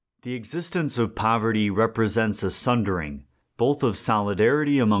The existence of poverty represents a sundering, both of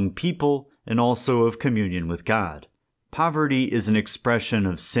solidarity among people and also of communion with God. Poverty is an expression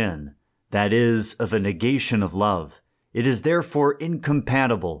of sin, that is, of a negation of love. It is therefore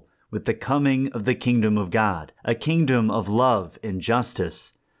incompatible with the coming of the kingdom of God, a kingdom of love and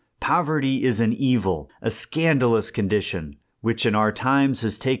justice. Poverty is an evil, a scandalous condition, which in our times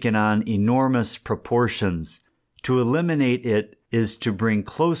has taken on enormous proportions. To eliminate it is to bring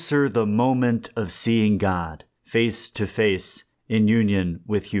closer the moment of seeing God, face to face, in union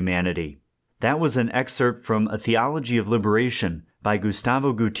with humanity. That was an excerpt from A Theology of Liberation by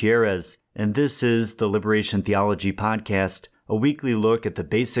Gustavo Gutierrez, and this is the Liberation Theology Podcast, a weekly look at the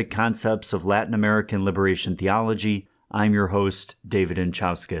basic concepts of Latin American liberation theology. I'm your host, David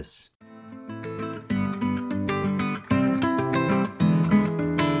Inchauskis.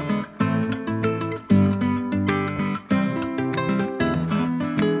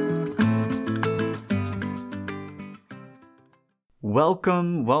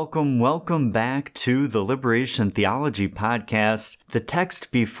 Welcome back to the Liberation Theology Podcast. The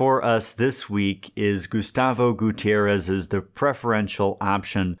text before us this week is Gustavo Gutierrez's The Preferential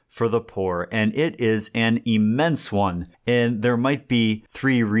Option for the Poor, and it is an immense one, and there might be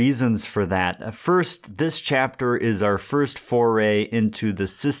three reasons for that. First, this chapter is our first foray into the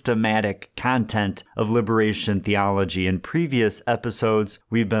systematic content of liberation theology. In previous episodes,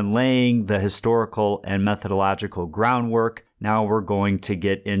 we've been laying the historical and methodological groundwork. Now we're going to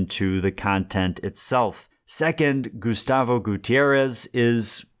get into the content itself. Second, Gustavo Gutierrez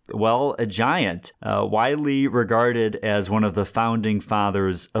is, a giant, widely regarded as one of the founding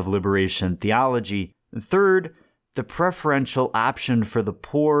fathers of liberation theology. Third, the preferential option for the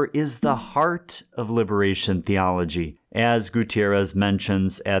poor is the heart of liberation theology, as Gutierrez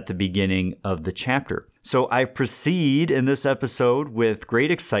mentions at the beginning of the chapter. So I proceed in this episode with great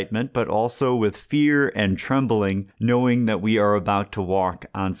excitement, but also with fear and trembling, knowing that we are about to walk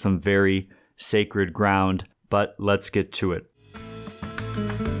on some very sacred ground. But let's get to it.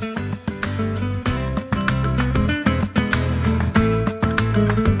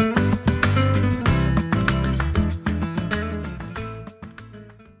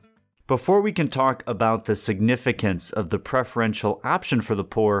 Before we can talk about the significance of the preferential option for the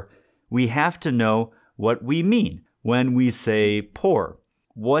poor, we have to know what we mean when we say poor.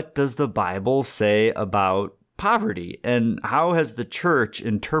 What does the Bible say about poverty, and how has the church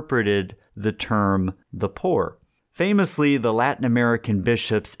interpreted the term the poor? Famously, the Latin American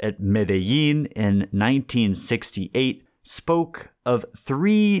bishops at Medellin in 1968 spoke of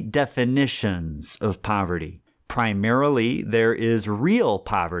three definitions of poverty. Primarily, there is real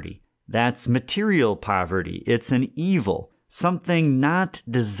poverty. That's material poverty. It's an evil, something not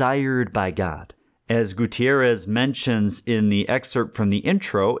desired by God. As Gutierrez mentions in the excerpt from the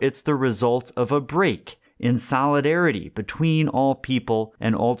intro, it's the result of a break in solidarity between all people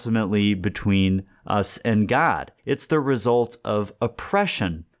and ultimately between us and God. It's the result of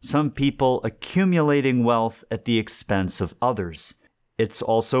oppression, some people accumulating wealth at the expense of others. It's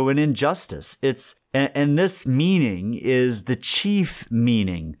also an injustice. And this meaning is the chief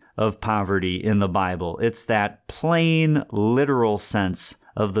meaning of poverty in the Bible. It's that plain, literal sense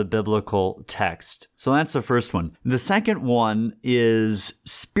of the biblical text. So that's the first one. The second one is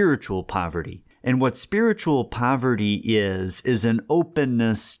spiritual poverty. And what spiritual poverty is an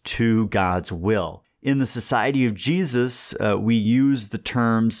openness to God's will. In the Society of Jesus, we use the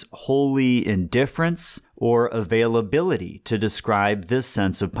terms holy indifference or availability to describe this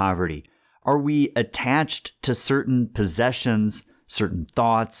sense of poverty. Are we attached to certain possessions, certain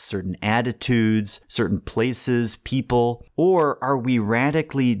thoughts, certain attitudes, certain places, people, or are we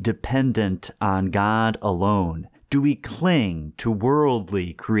radically dependent on God alone? Do we cling to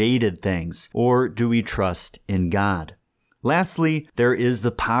worldly created things, or do we trust in God? Lastly, there is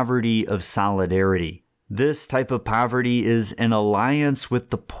the poverty of solidarity. This type of poverty is an alliance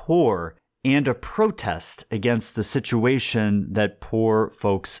with the poor and a protest against the situation that poor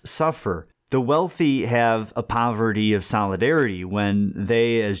folks suffer. The wealthy have a poverty of solidarity when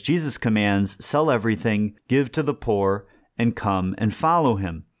they, as Jesus commands, sell everything, give to the poor, and come and follow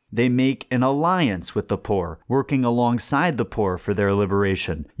him. They make an alliance with the poor, working alongside the poor for their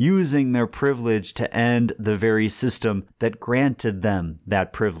liberation, using their privilege to end the very system that granted them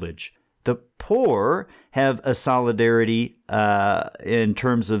that privilege. The poor have a solidarity in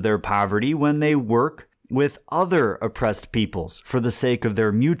terms of their poverty when they work with other oppressed peoples for the sake of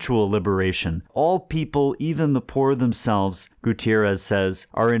their mutual liberation. All people, even the poor themselves, Gutierrez says,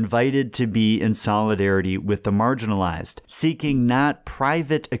 are invited to be in solidarity with the marginalized, seeking not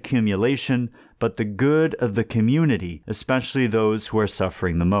private accumulation, but the good of the community, especially those who are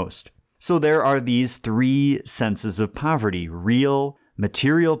suffering the most. So there are these three senses of poverty: real,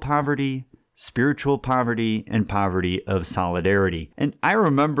 material poverty, spiritual poverty, and poverty of solidarity. And I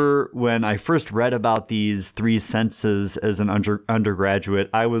remember when I first read about these three senses as an undergraduate,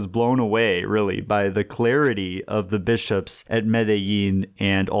 I was blown away, really, by the clarity of the bishops at Medellin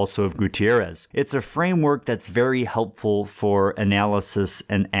and also of Gutierrez. It's a framework that's very helpful for analysis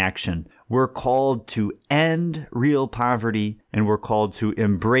and action. We're called to end real poverty, and we're called to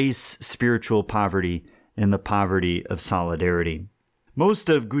embrace spiritual poverty and the poverty of solidarity. Most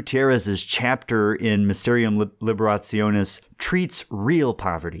of Gutierrez's chapter in Mysterium Liberationis treats real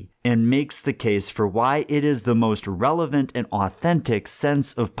poverty and makes the case for why it is the most relevant and authentic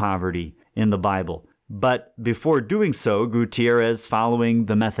sense of poverty in the Bible. But before doing so, Gutierrez, following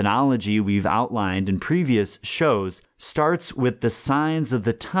the methodology we've outlined in previous shows, starts with the signs of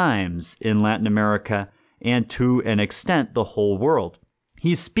the times in Latin America and to an extent the whole world.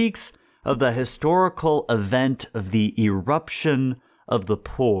 He speaks of the historical event of the eruption of the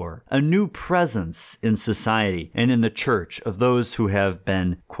poor, a new presence in society and in the church of those who have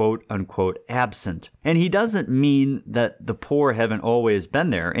been quote-unquote absent. And he doesn't mean that the poor haven't always been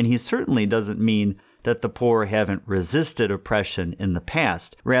there, and he certainly doesn't mean that the poor haven't resisted oppression in the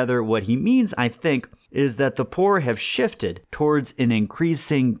past. Rather, what he means, I think, is that the poor have shifted towards an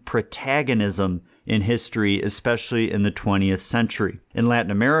increasing protagonism in history, especially in the 20th century. In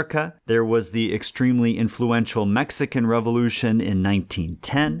Latin America, there was the extremely influential Mexican Revolution in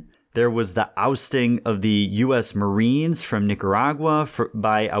 1910. There was the ousting of the U.S. Marines from Nicaragua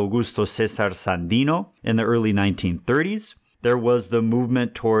by Augusto Cesar Sandino in the early 1930s. There was the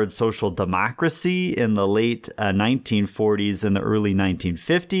movement towards social democracy in the late 1940s and the early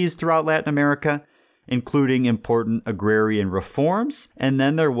 1950s throughout Latin America, including important agrarian reforms. And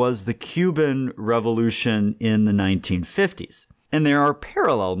then there was the Cuban Revolution in the 1950s. And there are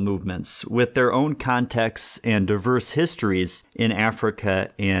parallel movements with their own contexts and diverse histories in Africa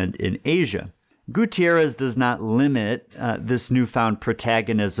and in Asia. Gutierrez does not limit this newfound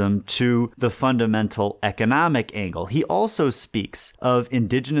protagonism to the fundamental economic angle. He also speaks of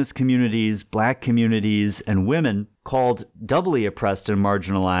indigenous communities, black communities, and women called doubly oppressed and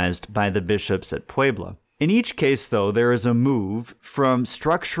marginalized by the bishops at Puebla. In each case, though, there is a move from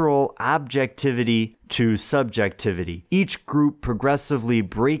structural objectivity to subjectivity, each group progressively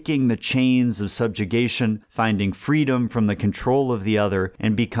breaking the chains of subjugation, finding freedom from the control of the other,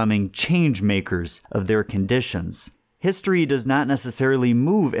 and becoming change makers of their conditions. History does not necessarily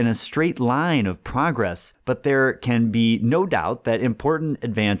move in a straight line of progress, but there can be no doubt that important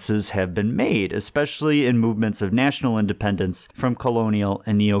advances have been made, especially in movements of national independence from colonial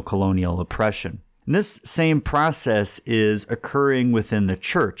and neo-colonial oppression. This same process is occurring within the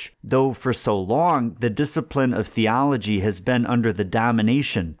church, though for so long the discipline of theology has been under the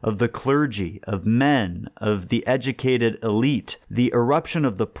domination of the clergy, of men, of the educated elite. The eruption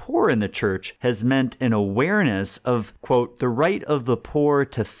of the poor in the church has meant an awareness of, quote, the right of the poor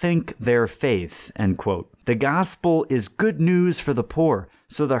to think their faith, end quote. The gospel is good news for the poor,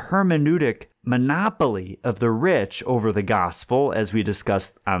 so the hermeneutic monopoly of the rich over the gospel, as we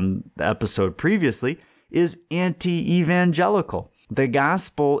discussed on the episode previously, is anti-evangelical. The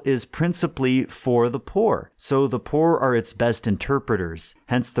gospel is principally for the poor, so the poor are its best interpreters,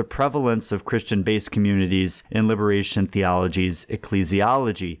 hence the prevalence of Christian-based communities in liberation theology's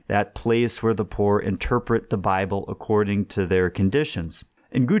ecclesiology, that place where the poor interpret the Bible according to their conditions.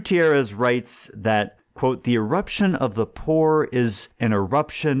 And Gutierrez writes that, quote, the eruption of the poor is an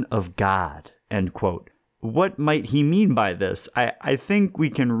eruption of God, end quote. What might he mean by this? I think we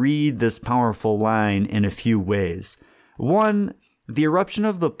can read this powerful line in a few ways. One, the eruption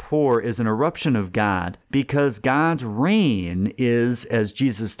of the poor is an eruption of God because God's reign is, as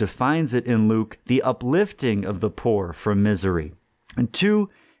Jesus defines it in Luke, the uplifting of the poor from misery. And two,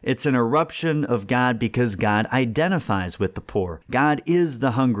 it's an eruption of God because God identifies with the poor. God is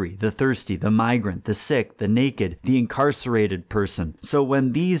the hungry, the thirsty, the migrant, the sick, the naked, the incarcerated person. So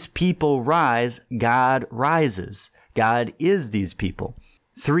when these people rise, God rises. God is these people.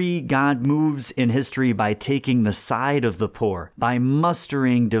 3, God moves in history by taking the side of the poor, by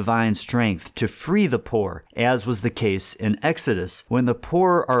mustering divine strength to free the poor, as was the case in Exodus. When the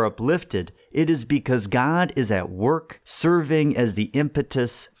poor are uplifted, it is because God is at work, serving as the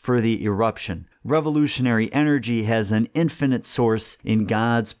impetus for the eruption. Revolutionary energy has an infinite source in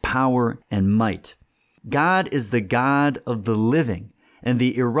God's power and might. God is the God of the living, and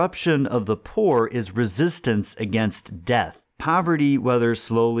the eruption of the poor is resistance against death. Poverty, whether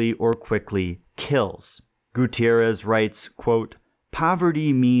slowly or quickly, kills. Gutierrez writes, quote,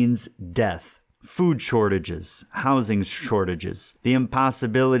 poverty means death. food shortages, housing shortages, the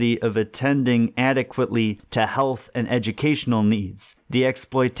impossibility of attending adequately to health and educational needs, the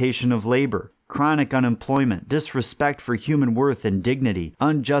exploitation of labor, chronic unemployment, disrespect for human worth and dignity,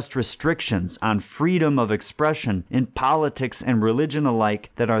 unjust restrictions on freedom of expression in politics and religion alike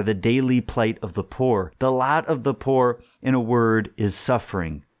that are the daily plight of the poor. The lot of the poor, in a word, is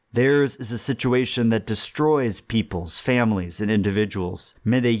suffering. Theirs is a situation that destroys peoples, families, and individuals.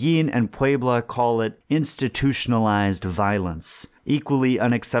 Medellin and Puebla call it institutionalized violence. Equally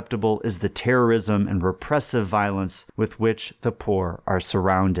unacceptable is the terrorism and repressive violence with which the poor are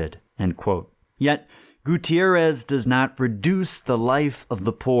surrounded." End quote. Yet, Gutierrez does not reduce the life of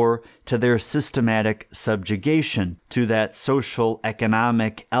the poor to their systematic subjugation, to that social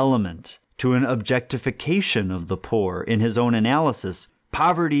economic element, to an objectification of the poor in his own analysis.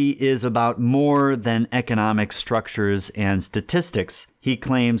 Poverty is about more than economic structures and statistics. He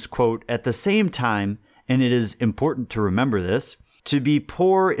claims, quote, "At the same time, and it is important to remember this, to be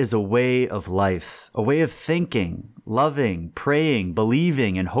poor is a way of life, a way of thinking, loving, praying,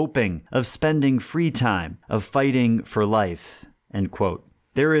 believing, and hoping, of spending free time, of fighting for life." End quote.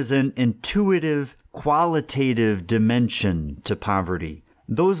 There is an intuitive, qualitative dimension to poverty.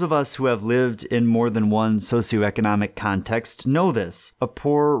 Those of us who have lived in more than one socioeconomic context know this. A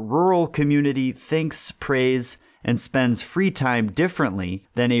poor rural community thinks, prays, and spends free time differently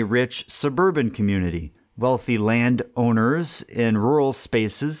than a rich suburban community. Wealthy landowners in rural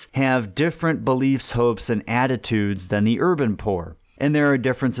spaces have different beliefs, hopes, and attitudes than the urban poor. And there are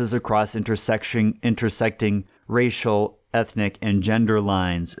differences across intersecting racial, ethnic, and gender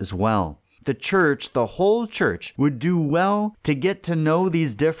lines as well. The church, the whole church, would do well to get to know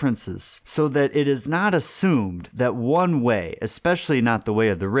these differences so that it is not assumed that one way, especially not the way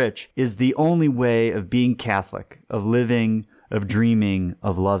of the rich, is the only way of being Catholic, of living, of dreaming,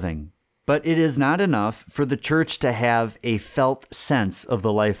 of loving. But it is not enough for the church to have a felt sense of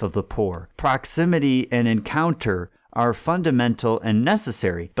the life of the poor. Proximity and encounter are fundamental and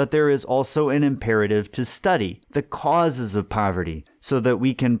necessary, but there is also an imperative to study the causes of poverty so that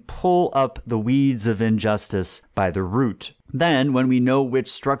we can pull up the weeds of injustice by the root. Then, when we know which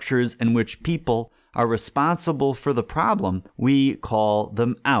structures and which people are responsible for the problem, we call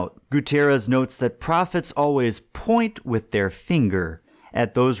them out. Gutierrez notes that prophets always point with their finger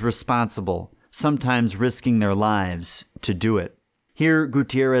at those responsible, sometimes risking their lives to do it. Here,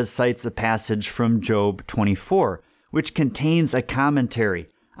 Gutierrez cites a passage from Job 24, which contains a commentary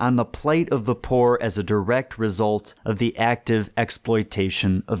on the plight of the poor as a direct result of the active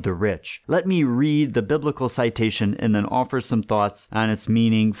exploitation of the rich. Let me read the biblical citation and then offer some thoughts on its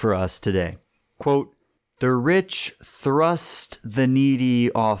meaning for us today. Quote, "The rich thrust the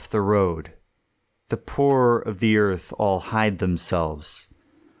needy off the road. The poor of the earth all hide themselves.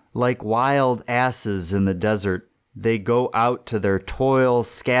 Like wild asses in the desert, they go out to their toil,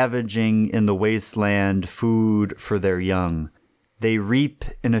 scavenging in the wasteland food for their young. They reap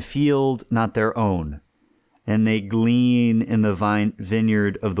in a field not their own, and they glean in the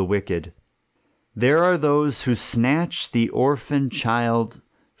vineyard of the wicked. There are those who snatch the orphan child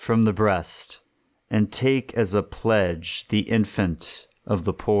from the breast, and take as a pledge the infant of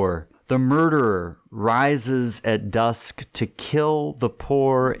the poor. The murderer rises at dusk to kill the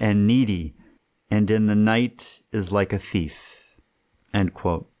poor and needy, and in the night is like a thief." End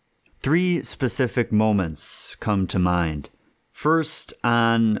quote. 3 specific moments come to mind. First,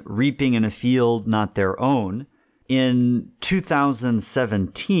 on reaping in a field not their own. In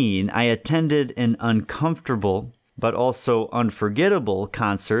 2017, I attended an uncomfortable but also unforgettable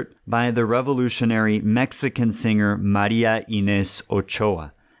concert by the revolutionary Mexican singer Maria Inés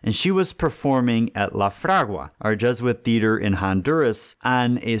Ochoa. And she was performing at La Fragua, our Jesuit theater in Honduras,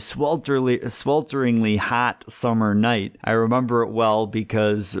 on a swelteringly hot summer night. I remember it well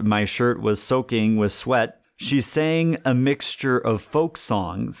because my shirt was soaking with sweat. She sang a mixture of folk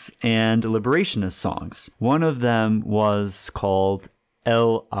songs and liberationist songs. One of them was called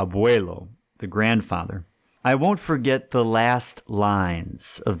El Abuelo, the grandfather. I won't forget the last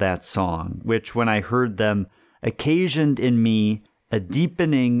lines of that song, which when I heard them occasioned in me a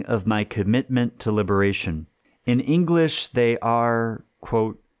deepening of my commitment to liberation. In English, they are,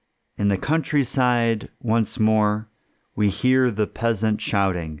 quote, "In the countryside, once more, we hear the peasant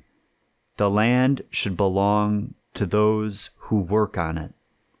shouting, 'The land should belong to those who work on it.'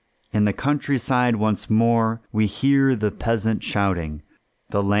 In the countryside, once more, we hear the peasant shouting,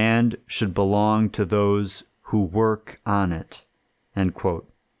 'The land should belong to those who work on it.'" End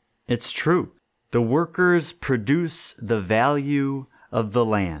quote. It's true. The workers produce the value of the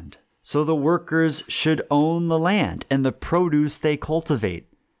land. So the workers should own the land and the produce they cultivate.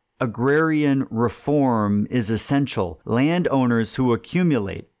 agrarian reform is essential. Landowners who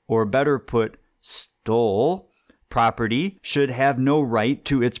accumulate, or better put, stole, property should have no right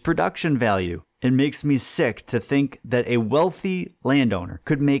to its production value. It makes me sick to think that a wealthy landowner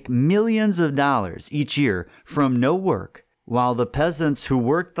could make millions of dollars each year from no work, while the peasants who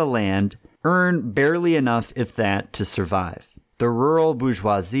work the land earn barely enough, if that, to survive. The rural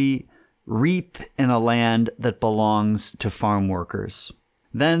bourgeoisie reap in a land that belongs to farm workers.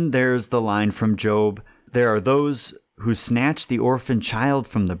 Then there's the line from Job, there are those who snatch the orphan child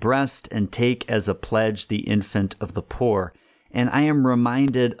from the breast and take as a pledge the infant of the poor. And I am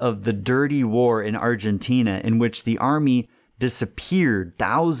reminded of the dirty war in Argentina in which the army disappeared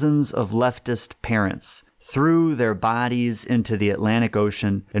thousands of leftist parents, threw their bodies into the Atlantic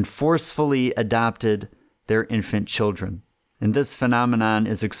Ocean, and forcefully adopted their infant children. And this phenomenon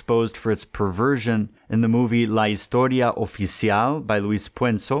is exposed for its perversion in the movie La Historia Oficial by Luis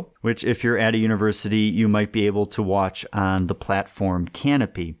Puenzo, which if you're at a university, you might be able to watch on the platform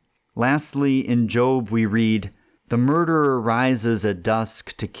Canopy. Lastly, in Job we read, "The murderer rises at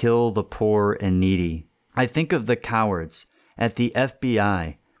dusk to kill the poor and needy." I think of the cowards at the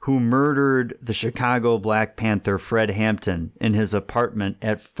FBI who murdered the Chicago Black Panther Fred Hampton in his apartment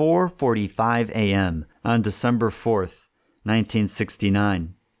at 4:45 a.m. on December 4th,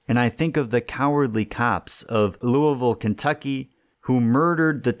 1969. And I think of the cowardly cops of Louisville, Kentucky, who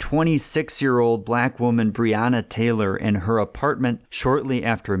murdered the 26-year-old black woman Breonna Taylor in her apartment shortly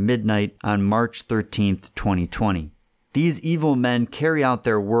after midnight on March 13th, 2020. These evil men carry out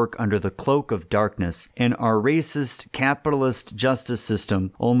their work under the cloak of darkness, and our racist, capitalist justice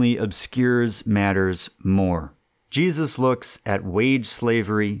system only obscures matters more. Jesus looks at wage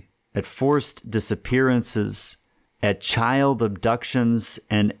slavery, at forced disappearances, at child abductions,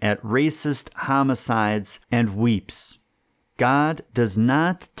 and at racist homicides, and weeps. God does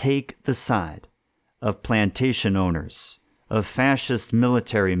not take the side of plantation owners, of fascist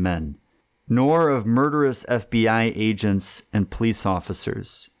military men, nor of murderous FBI agents and police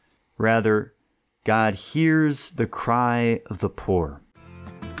officers. Rather, God hears the cry of the poor.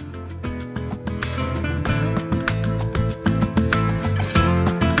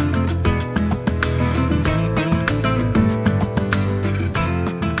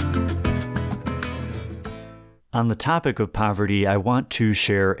 On the topic of poverty, I want to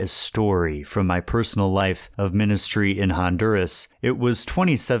share a story from my personal life of ministry in Honduras. It was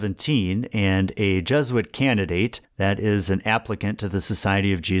 2017, and a Jesuit candidate, that is an applicant to the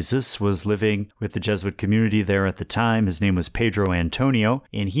Society of Jesus, was living with the Jesuit community there at the time. His name was Pedro Antonio,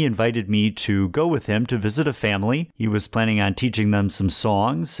 and he invited me to go with him to visit a family. He was planning on teaching them some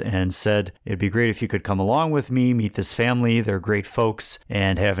songs and said, it'd be great if you could come along with me, meet this family. They're great folks,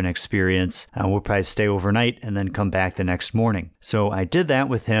 and have an experience. We'll probably stay overnight and then come back the next morning. So I did that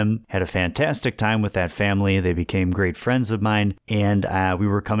with him, had a fantastic time with that family. They became great friends of mine, and we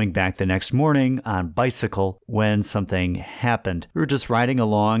were coming back the next morning on bicycle when something happened. We were just riding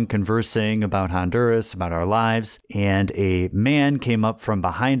along, conversing about Honduras, about our lives, and a man came up from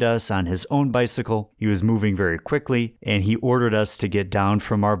behind us on his own bicycle. He was moving very quickly, and he ordered us to get down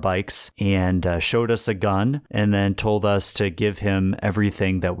from our bikes and showed us a gun, and then told us to give him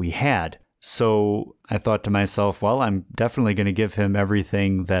everything that we had. So I thought to myself, well, I'm definitely going to give him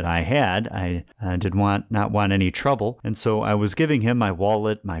everything that I had. I did not want any trouble. And so I was giving him my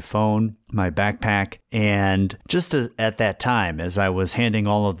wallet, my phone, my backpack. And just at that time, as I was handing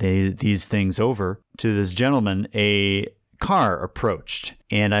all of these things over to this gentleman, a car approached.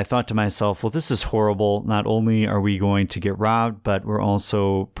 And I thought to myself, well, this is horrible. Not only are we going to get robbed, but we're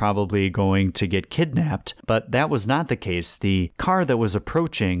also probably going to get kidnapped. But that was not the case. The car that was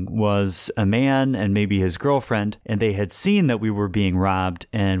approaching was a man and maybe his girlfriend, and they had seen that we were being robbed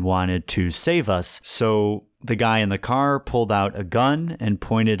and wanted to save us. So the guy in the car pulled out a gun and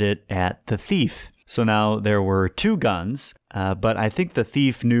pointed it at the thief. So now there were two guns, but I think the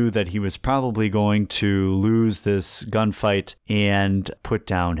thief knew that he was probably going to lose this gunfight and put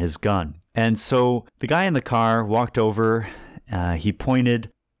down his gun. And so the guy in the car walked over, he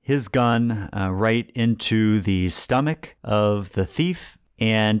pointed his gun right into the stomach of the thief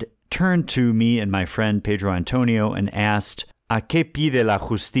and turned to me and my friend Pedro Antonio and asked, "A qué pide la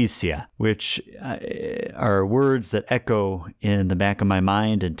justicia?" which are words that echo in the back of my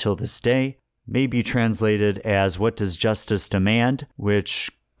mind until this day. May be translated as, "What does justice demand?"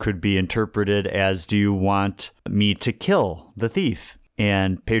 which could be interpreted as, "Do you want me to kill the thief?"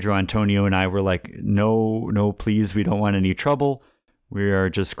 And Pedro Antonio and I were like, no, please, we don't want any trouble. We are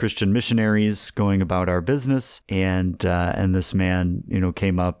just Christian missionaries going about our business. And this man,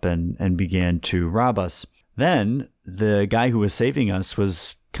 came up and began to rob us. Then the guy who was saving us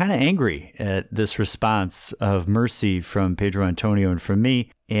was kind of angry at this response of mercy from Pedro Antonio and from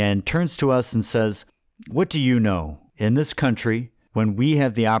me, and turns to us and says, "What do you know? In this country, when we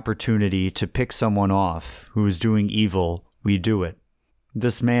have the opportunity to pick someone off who is doing evil, we do it.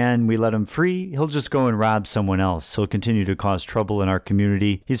 This man, we let him free, he'll just go and rob someone else. He'll continue to cause trouble in our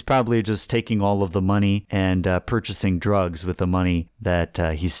community. He's probably just taking all of the money and purchasing drugs with the money that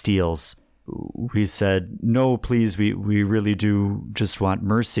he steals." We said, "No, please, we really do just want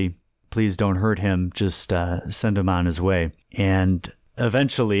mercy. Please don't hurt him. Just send him on his way." And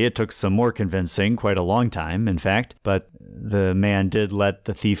eventually, it took some more convincing, quite a long time, in fact, but the man did let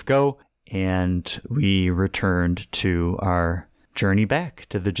the thief go, and we returned to our journey back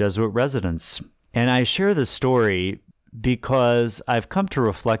to the Jesuit residence. And I share this story because I've come to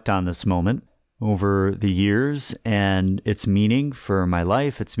reflect on this moment over the years and its meaning for my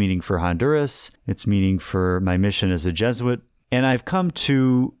life, its meaning for Honduras, its meaning for my mission as a Jesuit. And I've come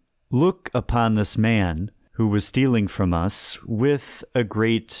to look upon this man who was stealing from us with a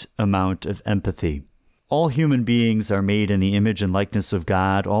great amount of empathy. All human beings are made in the image and likeness of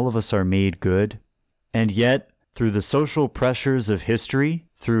God. All of us are made good. And yet, through the social pressures of history,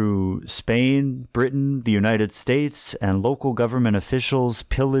 through Spain, Britain, the United States, and local government officials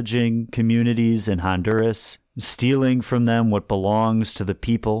pillaging communities in Honduras, stealing from them what belongs to the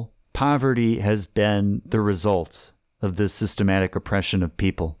people, poverty has been the result of this systematic oppression of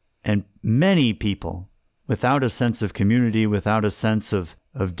people. And many people, without a sense of community, without a sense of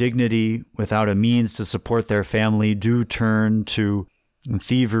dignity, without a means to support their family, do turn to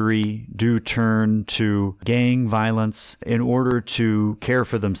thievery, do turn to gang violence in order to care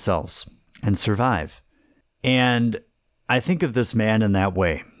for themselves and survive. And I think of this man in that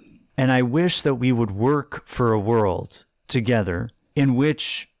way. And I wish that we would work for a world together in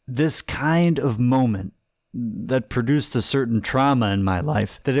which this kind of moment that produced a certain trauma in my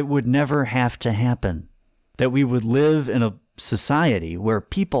life, that it would never have to happen. That we would live in a society where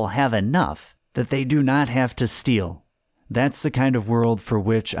people have enough that they do not have to steal. That's the kind of world for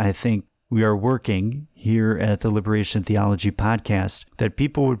which I think we are working here at the Liberation Theology Podcast, that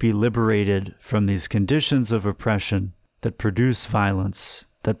people would be liberated from these conditions of oppression that produce violence,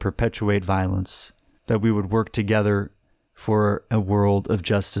 that perpetuate violence, that we would work together for a world of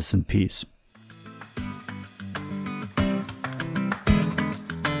justice and peace.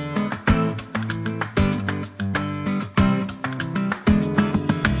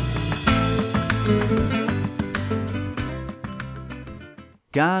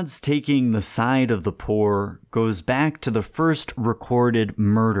 God's taking the side of the poor goes back to the first recorded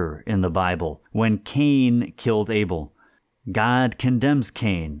murder in the Bible, when Cain killed Abel. God condemns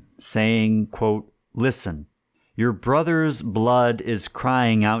Cain, saying, quote, "Listen, your brother's blood is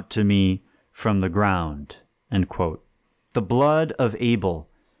crying out to me from the ground," end quote. The blood of Abel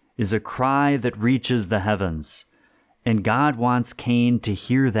is a cry that reaches the heavens, and God wants Cain to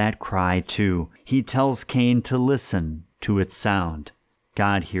hear that cry too. He tells Cain to listen to its sound.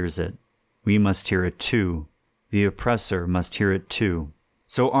 God hears it. We must hear it too. The oppressor must hear it too.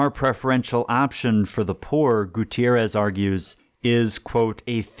 So our preferential option for the poor, Gutierrez argues, is, quote,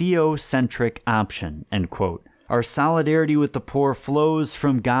 "a theocentric option," end quote. Our solidarity with the poor flows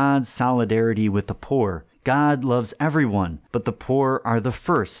from God's solidarity with the poor. God loves everyone, but the poor are the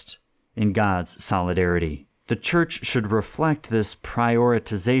first in God's solidarity. The church should reflect this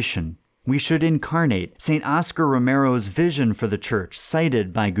prioritization. We should incarnate St. Oscar Romero's vision for the church,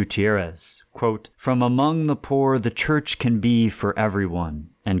 cited by Gutierrez. Quote, "From among the poor, the church can be for everyone,"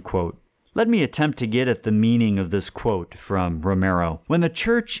 end quote. Let me attempt to get at the meaning of this quote from Romero. When the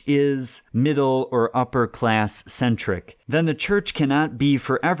church is middle or upper class centric, then the church cannot be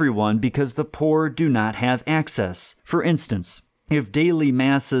for everyone because the poor do not have access. For instance, if daily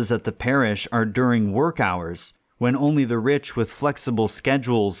masses at the parish are during work hours, when only the rich with flexible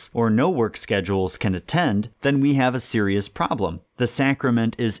schedules or no work schedules can attend, then we have a serious problem. The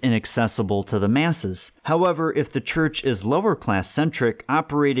sacrament is inaccessible to the masses. However, if the church is lower class centric,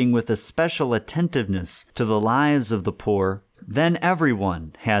 operating with a special attentiveness to the lives of the poor, then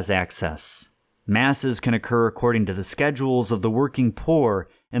everyone has access. Masses can occur according to the schedules of the working poor,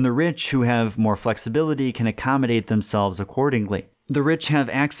 and the rich who have more flexibility can accommodate themselves accordingly. The rich have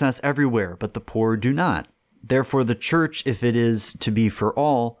access everywhere, but the poor do not. Therefore, the church, if it is to be for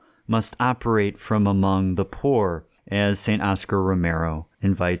all, must operate from among the poor, as St. Oscar Romero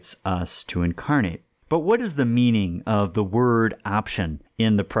invites us to incarnate. But what is the meaning of the word option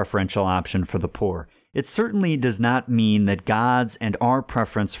in the preferential option for the poor? It certainly does not mean that God's and our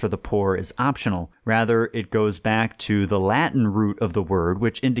preference for the poor is optional. Rather, it goes back to the Latin root of the word,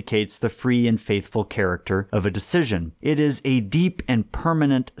 which indicates the free and faithful character of a decision. It is a deep and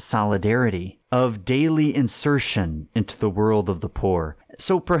permanent solidarity of daily insertion into the world of the poor.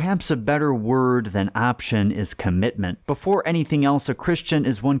 So perhaps a better word than option is commitment. Before anything else, a Christian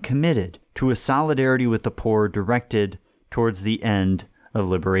is one committed to a solidarity with the poor directed towards the end of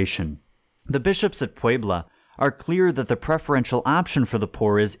liberation. The bishops at Puebla are clear that the preferential option for the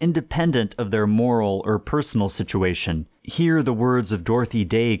poor is independent of their moral or personal situation. Here the words of Dorothy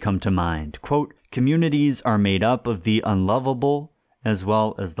Day come to mind. Quote, "Communities are made up of the unlovable as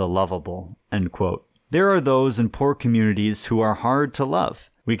well as the lovable." End quote. There are those in poor communities who are hard to love.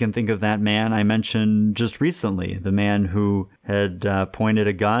 We can think of that man I mentioned just recently, the man who had pointed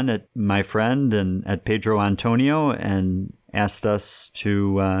a gun at my friend and at Pedro Antonio and asked us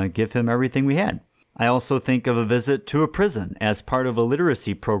to give him everything we had. I also think of a visit to a prison as part of a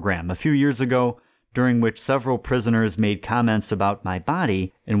literacy program a few years ago, during which several prisoners made comments about my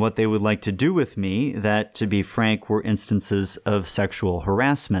body and what they would like to do with me that, to be frank, were instances of sexual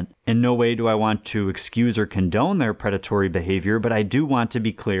harassment. In no way do I want to excuse or condone their predatory behavior, but I do want to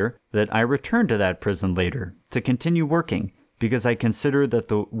be clear that I returned to that prison later to continue working, because I consider that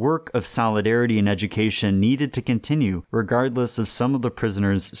the work of solidarity and education needed to continue regardless of some of the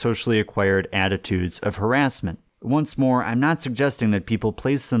prisoners' socially acquired attitudes of harassment. Once more, I'm not suggesting that people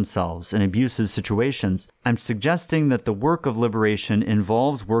place themselves in abusive situations. I'm suggesting that the work of liberation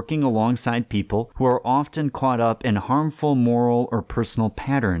involves working alongside people who are often caught up in harmful moral or personal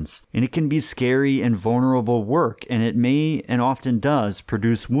patterns. And it can be scary and vulnerable work, and it may and often does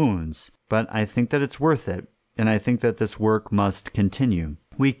produce wounds. But I think that it's worth it, and I think that this work must continue.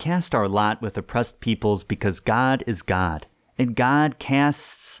 We cast our lot with oppressed peoples because God is God. And God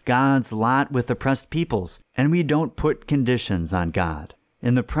casts God's lot with oppressed peoples, and we don't put conditions on God.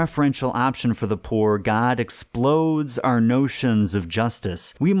 In the preferential option for the poor, God explodes our notions of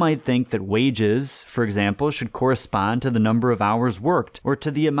justice. We might think that wages, for example, should correspond to the number of hours worked or to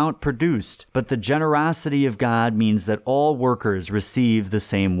the amount produced, but the generosity of God means that all workers receive the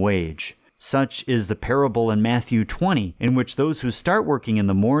same wage. Such is the parable in Matthew 20, in which those who start working in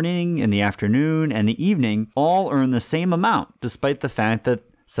the morning, in the afternoon, and the evening all earn the same amount, despite the fact that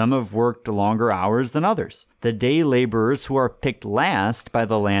some have worked longer hours than others. The day laborers who are picked last by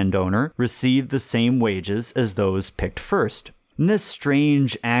the landowner receive the same wages as those picked first. And this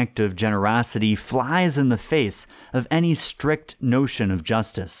strange act of generosity flies in the face of any strict notion of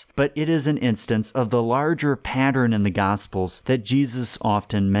justice, but it is an instance of the larger pattern in the Gospels that Jesus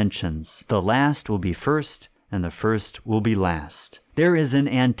often mentions. The last will be first, and the first will be last. There is an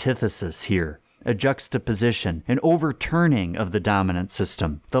antithesis here, a juxtaposition, an overturning of the dominant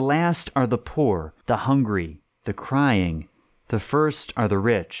system. The last are the poor, the hungry, the crying. The first are the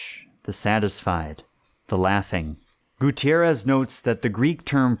rich, the satisfied, the laughing. Gutierrez notes that the Greek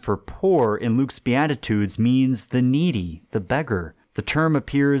term for poor in Luke's Beatitudes means the needy, the beggar. The term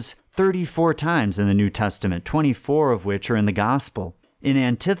appears 34 times in the New Testament, 24 of which are in the Gospel. In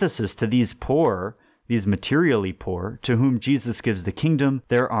antithesis to these poor, these materially poor, to whom Jesus gives the kingdom,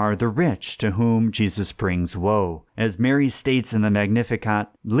 there are the rich, to whom Jesus brings woe. As Mary states in the Magnificat,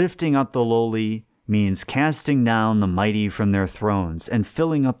 lifting up the lowly means casting down the mighty from their thrones, and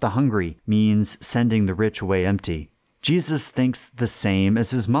filling up the hungry means sending the rich away empty. Jesus thinks the same as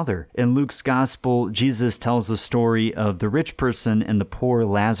his mother. In Luke's Gospel, Jesus tells the story of the rich person and the poor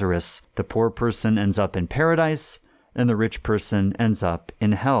Lazarus. The poor person ends up in paradise, and the rich person ends up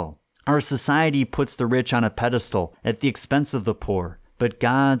in hell. Our society puts the rich on a pedestal at the expense of the poor, but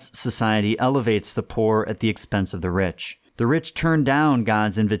God's society elevates the poor at the expense of the rich. The rich turn down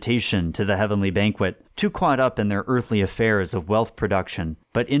God's invitation to the heavenly banquet, too caught up in their earthly affairs of wealth production.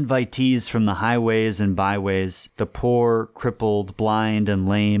 But invitees from the highways and byways, the poor, crippled, blind, and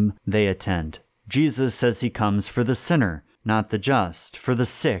lame, they attend. Jesus says he comes for the sinner, not the just, for the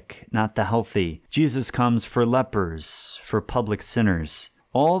sick, not the healthy. Jesus comes for lepers, for public sinners.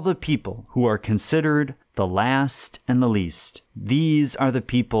 All the people who are considered the last and the least. These are the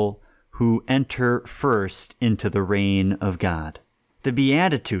people who enter first into the reign of God. The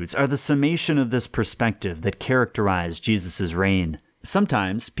Beatitudes are the summation of this perspective that characterized Jesus' reign.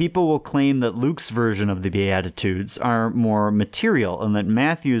 Sometimes people will claim that Luke's version of the Beatitudes are more material and that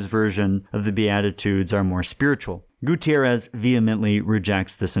Matthew's version of the Beatitudes are more spiritual. Gutierrez vehemently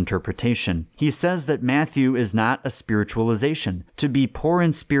rejects this interpretation. He says that Matthew is not a spiritualization. To be poor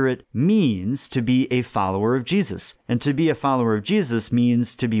in spirit means to be a follower of Jesus. And to be a follower of Jesus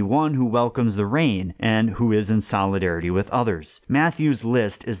means to be one who welcomes the rain and who is in solidarity with others. Matthew's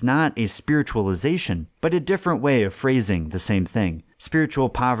list is not a spiritualization, but a different way of phrasing the same thing. Spiritual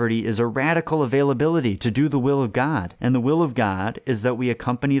poverty is a radical availability to do the will of God, and the will of God is that we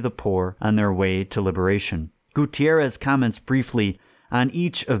accompany the poor on their way to liberation. Gutierrez comments briefly on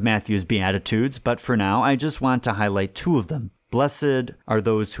each of Matthew's Beatitudes, but for now I just want to highlight two of them. Blessed are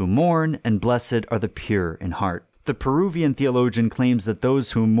those who mourn, and blessed are the pure in heart. The Peruvian theologian claims that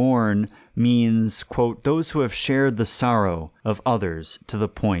those who mourn means, quote, those who have shared the sorrow of others to the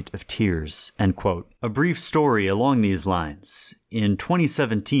point of tears, end quote. A brief story along these lines. In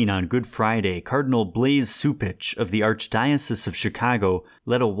 2017, on Good Friday, Cardinal Blaise Cupich of the Archdiocese of Chicago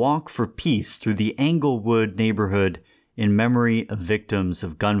led a walk for peace through the Englewood neighborhood in memory of victims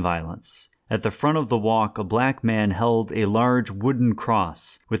of gun violence. At the front of the walk, a black man held a large wooden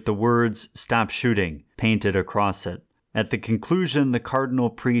cross with the words, "Stop shooting," painted across it. At the conclusion, the cardinal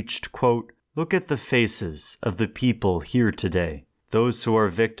preached, quote, "Look at the faces of the people here today, those who are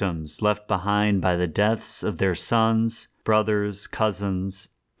victims left behind by the deaths of their sons, brothers, cousins,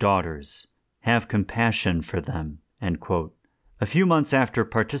 daughters. Have compassion for them," end quote. A few months after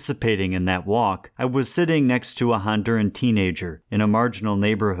participating in that walk, I was sitting next to a Honduran teenager in a marginal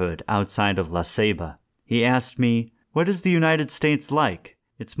neighborhood outside of La Ceiba. He asked me, "What is the United States like?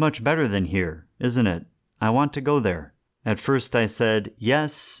 It's much better than here, isn't it? I want to go there." At first I said,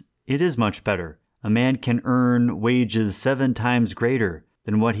 "Yes, it is much better. A man can earn wages 7 times greater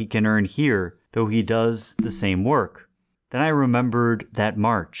than what he can earn here, though he does the same work." Then I remembered that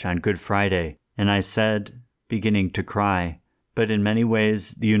march on Good Friday, and I said, beginning to cry, "But in many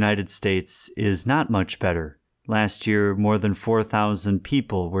ways, the United States is not much better. Last year, more than 4,000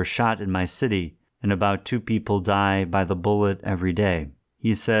 people were shot in my city, and about 2 people die by the bullet every day."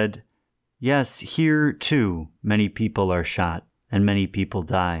 He said, "Yes, here, too, many people are shot, and many people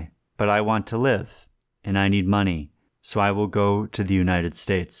die. But I want to live, and I need money, so I will go to the United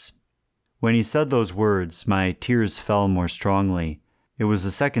States." When he said those words, my tears fell more strongly. It was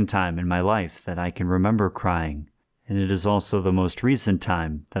the second time in my life that I can remember crying, and it is also the most recent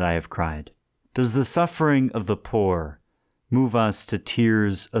time that I have cried. Does the suffering of the poor move us to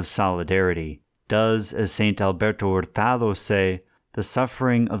tears of solidarity? Does, as St. Alberto Hurtado say, the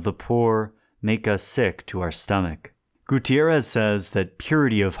suffering of the poor make us sick to our stomach? Gutierrez says that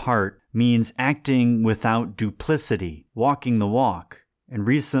purity of heart means acting without duplicity, walking the walk. And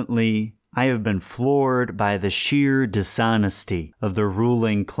recently, I have been floored by the sheer dishonesty of the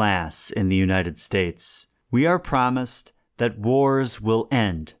ruling class in the United States. We are promised that wars will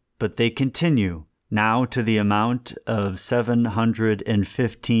end, but they continue, now to the amount of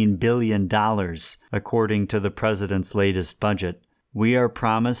 $715 billion, according to the president's latest budget. We are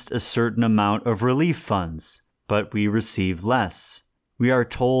promised a certain amount of relief funds, but we receive less. We are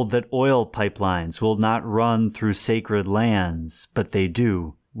told that oil pipelines will not run through sacred lands, but they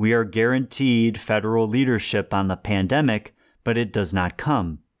do. We are guaranteed federal leadership on the pandemic, but it does not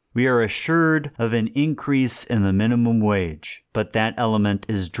come. We are assured of an increase in the minimum wage, but that element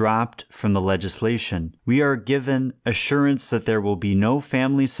is dropped from the legislation. We are given assurance that there will be no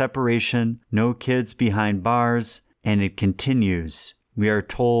family separation, no kids behind bars, and it continues. We are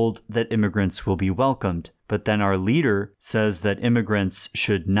told that immigrants will be welcomed, but then our leader says that immigrants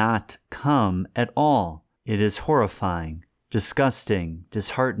should not come at all. It is horrifying, disgusting,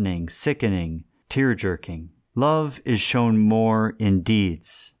 disheartening, sickening, tear-jerking. Love is shown more in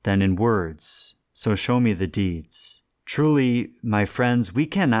deeds than in words, so show me the deeds. Truly, my friends, we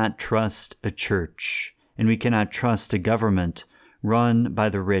cannot trust a church, and we cannot trust a government run by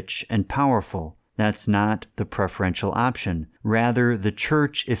the rich and powerful. That's not the preferential option. Rather, the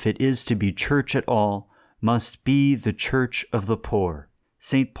church, if it is to be church at all, must be the church of the poor.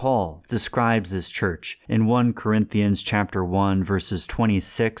 St. Paul describes this church in 1 Corinthians chapter 1, verses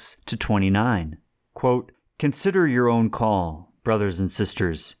 26 to 29. Quote, "Consider your own call, brothers and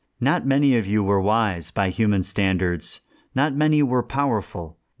sisters. Not many of you were wise by human standards. Not many were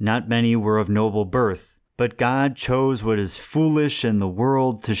powerful. Not many were of noble birth. But God chose what is foolish in the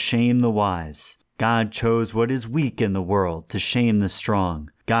world to shame the wise. God chose what is weak in the world to shame the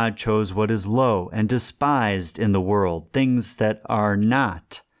strong. God chose what is low and despised in the world, things that are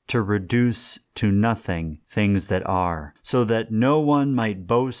not, to reduce to nothing things that are, so that no one might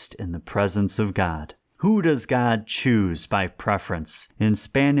boast in the presence of God." Who does God choose by preference? In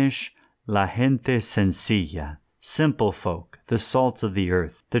Spanish, la gente sencilla. simple folk, the salt of the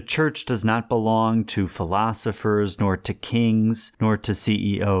earth. The church does not belong to philosophers, nor to kings, nor to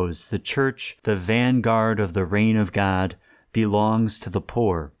CEOs. The church, the vanguard of the reign of God, belongs to the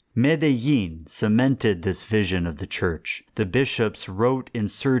poor. Medellin cemented this vision of the church. The bishops wrote in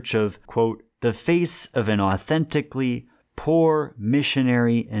search of, quote, the face of an authentically poor,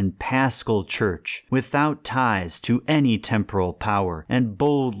 missionary, and paschal church, without ties to any temporal power, and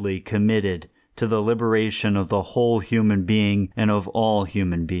boldly committed to the liberation of the whole human being and of all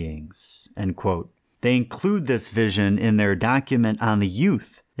human beings, end quote. They include this vision in their document on the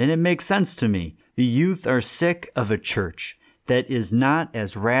youth, and it makes sense to me. The youth are sick of a church that is not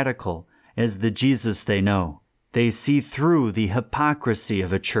as radical as the Jesus they know. They see through the hypocrisy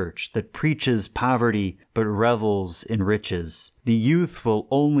of a church that preaches poverty but revels in riches. The youth will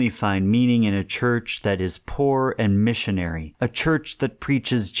only find meaning in a church that is poor and missionary, a church that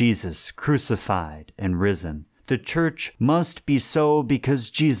preaches Jesus crucified and risen. The church must be so because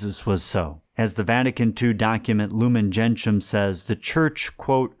Jesus was so. As the Vatican II document Lumen Gentium says, the church,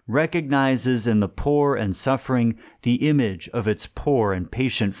 quote, recognizes in the poor and suffering the image of its poor and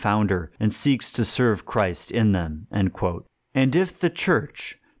patient founder and seeks to serve Christ in them, end quote. And if the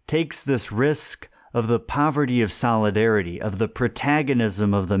church takes this risk of the poverty of solidarity, of the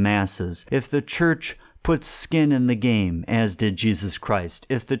protagonism of the masses, if the church puts skin in the game, as did Jesus Christ,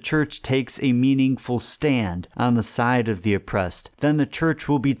 if the church takes a meaningful stand on the side of the oppressed, then the church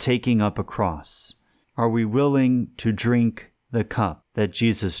will be taking up a cross. Are we willing to drink the cup that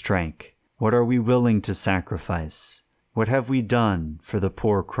Jesus drank? What are we willing to sacrifice? What have we done for the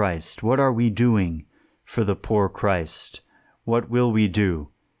poor Christ? What are we doing for the poor Christ? What will we do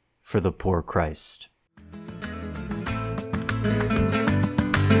for the poor Christ?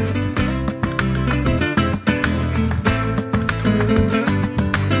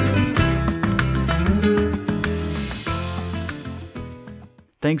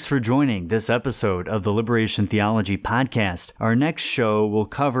 Thanks for joining this episode of the Liberation Theology Podcast. Our next show will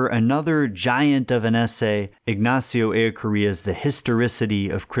cover another giant of an essay, Ignacio Ellacuría's The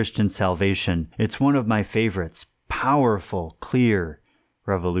Historicity of Christian Salvation. It's one of my favorites. Powerful, clear,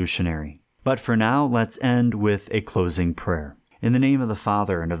 revolutionary. But for now, let's end with a closing prayer. In the name of the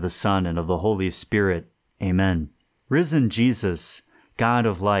Father, and of the Son, and of the Holy Spirit. Amen. Risen Jesus, God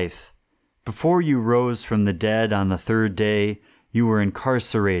of life, before you rose from the dead on the third day, you were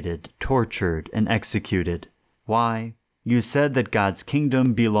incarcerated, tortured, and executed. Why? You said that God's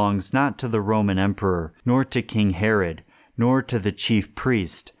kingdom belongs not to the Roman emperor, nor to King Herod, nor to the chief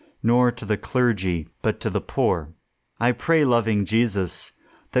priest, nor to the clergy, but to the poor. I pray, loving Jesus,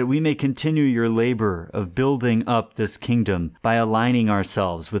 that we may continue your labor of building up this kingdom by aligning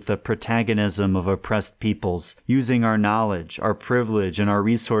ourselves with the protagonism of oppressed peoples, using our knowledge, our privilege, and our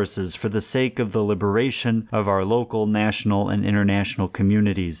resources for the sake of the liberation of our local, national, and international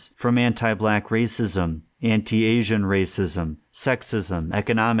communities from anti-Black racism, anti-Asian racism, sexism,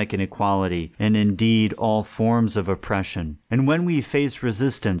 economic inequality, and indeed all forms of oppression. And when we face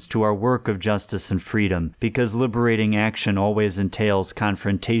resistance to our work of justice and freedom, because liberating action always entails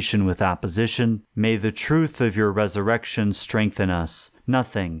confrontation with opposition, may the truth of your resurrection strengthen us.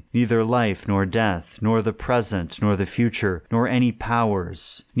 Nothing, neither life nor death, nor the present nor the future, nor any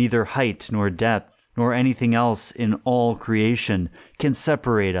powers, neither height nor depth, nor anything else in all creation can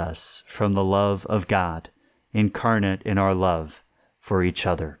separate us from the love of God, incarnate in our love for each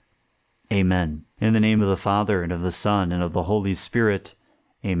other. Amen. In the name of the Father, and of the Son, and of the Holy Spirit.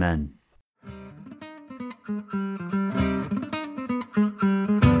 Amen.